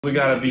We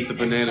gotta beat the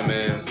banana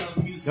man.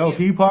 Yo,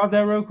 can you pause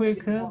that real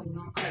quick, cuz?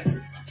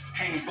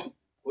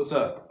 What's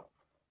up?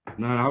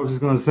 No, I was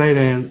just gonna say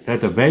then that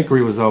the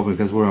bakery was open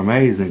because we're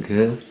amazing,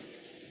 cuz.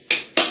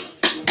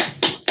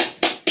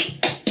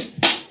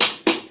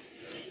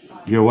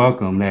 You're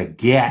welcome. That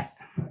gat.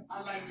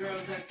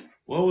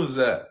 What was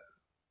that?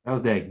 That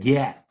was that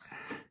gat.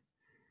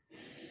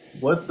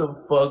 What the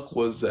fuck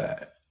was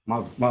that?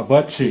 My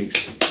butt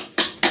cheeks.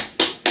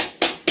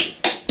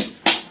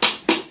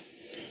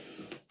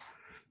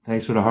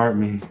 Thanks for the heart,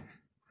 me.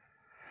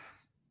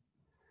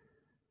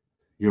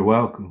 You're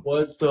welcome.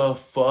 What the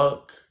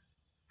fuck?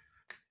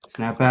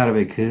 Snap out of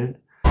it, kid.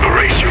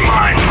 Erase your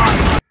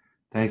mind.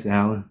 Thanks,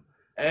 Alan.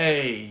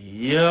 Hey,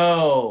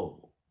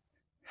 yo.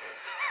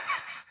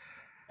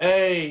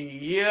 Hey,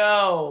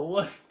 yo.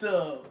 What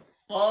the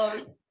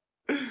fuck?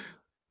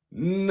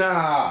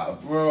 Nah,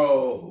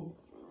 bro.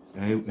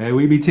 Hey,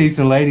 we be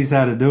teaching ladies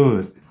how to do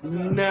it.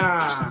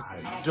 Nah,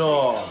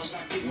 dog.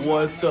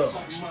 What the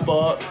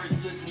fuck?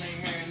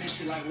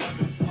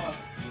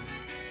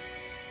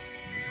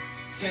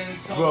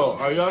 Bro,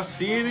 are y'all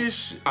seeing this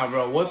shit? Nah,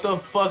 bro, what the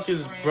fuck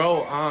is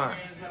bro on?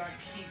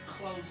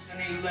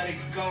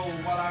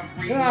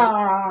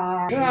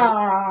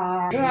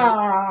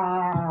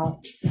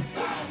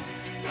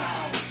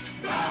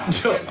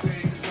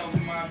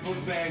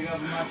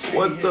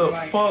 What the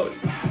fuck?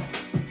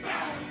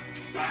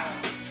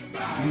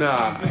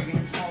 Nah.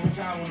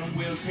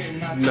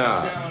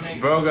 Nah.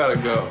 Bro gotta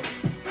go.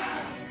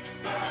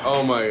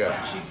 Oh my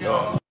gosh.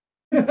 Oh.